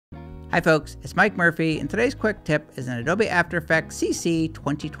Hi folks, it's Mike Murphy, and today's quick tip is in Adobe After Effects CC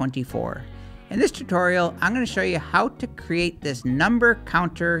 2024. In this tutorial, I'm going to show you how to create this number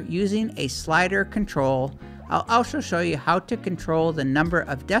counter using a slider control. I'll also show you how to control the number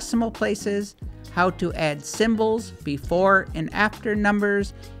of decimal places, how to add symbols before and after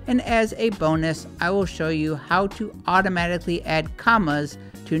numbers, and as a bonus, I will show you how to automatically add commas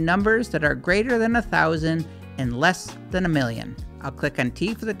to numbers that are greater than 1,000 and less than 1,000,000. I'll click on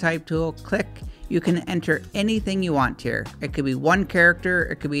T for the type tool, click. You can enter anything you want here. It could be one character,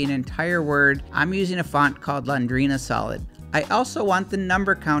 it could be an entire word. I'm using a font called Landrina Solid. I also want the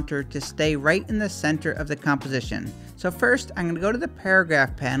number counter to stay right in the center of the composition. So first, I'm going to go to the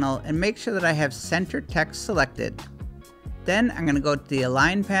paragraph panel and make sure that I have center text selected. Then I'm going to go to the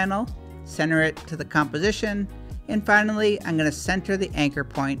align panel, center it to the composition, and finally, I'm going to center the anchor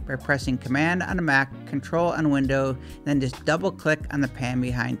point by pressing Command on a Mac, Control on Windows, then just double click on the pan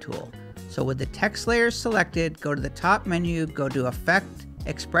behind tool. So with the text layers selected, go to the top menu, go to Effect,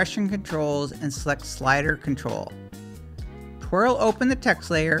 Expression Controls, and select Slider Control. Twirl open the text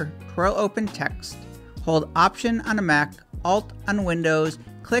layer, twirl open text, hold Option on a Mac, Alt on Windows,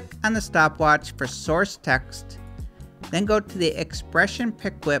 click on the stopwatch for source text, then go to the Expression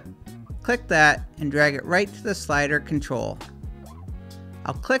PickWhip, click that and drag it right to the slider control.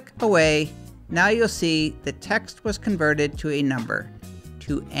 I'll click away. Now you'll see the text was converted to a number.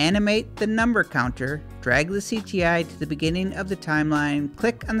 To animate the number counter, drag the CTI to the beginning of the timeline,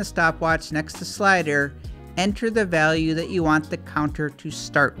 click on the stopwatch next to slider, enter the value that you want the counter to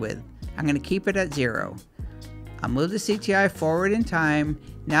start with. I'm going to keep it at 0. I'll move the CTI forward in time.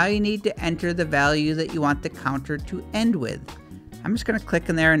 Now you need to enter the value that you want the counter to end with. I'm just going to click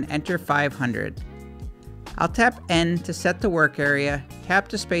in there and enter 500. I'll tap N to set the work area, tap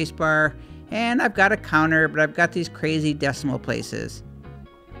the spacebar, and I've got a counter, but I've got these crazy decimal places.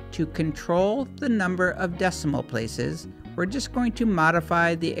 To control the number of decimal places, we're just going to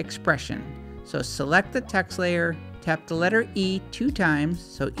modify the expression. So select the text layer, tap the letter E 2 times,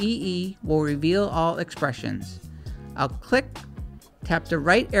 so EE will reveal all expressions. I'll click, tap the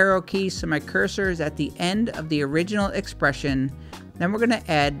right arrow key so my cursor is at the end of the original expression. Then we're going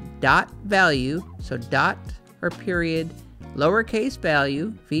to add dot value, so dot or period, lowercase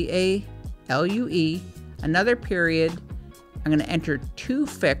value, VALUE, another period. I'm going to enter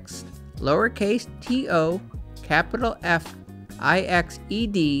toFixed, lowercase to, capital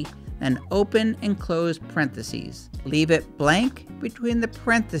FIXED, then open and close parentheses. Leave it blank between the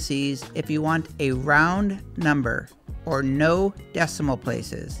parentheses if you want a round number or no decimal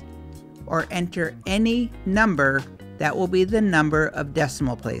places, or enter any number that will be the number of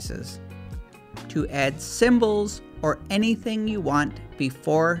decimal places. To add symbols or anything you want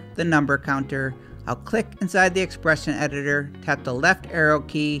before the number counter, I'll click inside the expression editor, tap the left arrow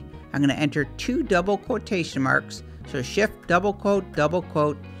key. I'm going to enter 2 double quotation marks, so shift double quote,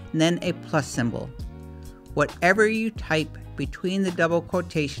 and then a plus symbol. Whatever you type between the double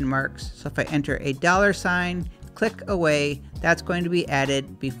quotation marks, so if I enter a $, click away, that's going to be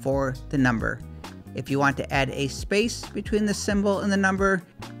added before the number. If you want to add a space between the symbol and the number,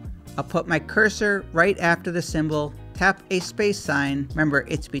 I'll put my cursor right after the symbol, tap a space sign. Remember,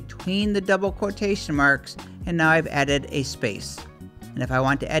 it's between the double quotation marks, and now I've added a space. And if I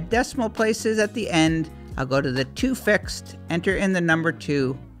want to add decimal places at the end, I'll go to the toFixed, enter in the number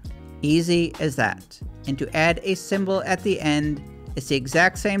 2. Easy as that. And to add a symbol at the end, it's the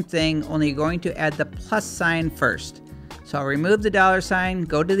exact same thing, only you're going to add the plus sign first. So I'll remove the $,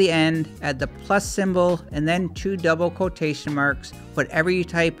 go to the end, add the plus symbol, and then 2 double quotation marks. Whatever you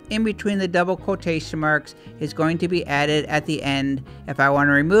type in between the double quotation marks is going to be added at the end. If I want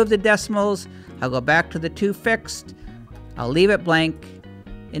to remove the decimals, I'll go back to the toFixed, I'll leave it blank,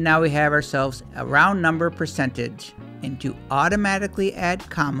 and now we have ourselves a round number percentage. And to automatically add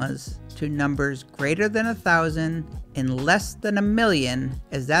commas to numbers greater than 1,000 and less than 1,000,000,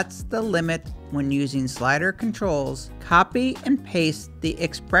 as that's the limit when using slider controls, copy and paste the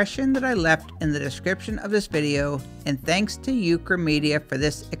expression that I left in the description of this video, and thanks to Euchre Media for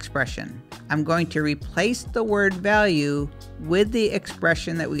this expression. I'm going to replace the word value with the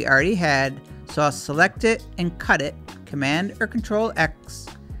expression that we already had, so I'll select it and cut it, Command or Control X.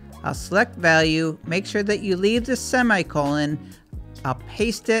 I'll select value, make sure that you leave the semicolon, I'll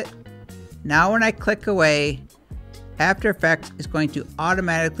paste it. Now when I click away, After Effects is going to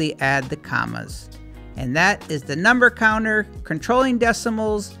automatically add the commas. And that is the number counter, controlling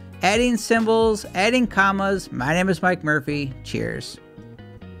decimals, adding symbols, adding commas. My name is Mike Murphy. Cheers.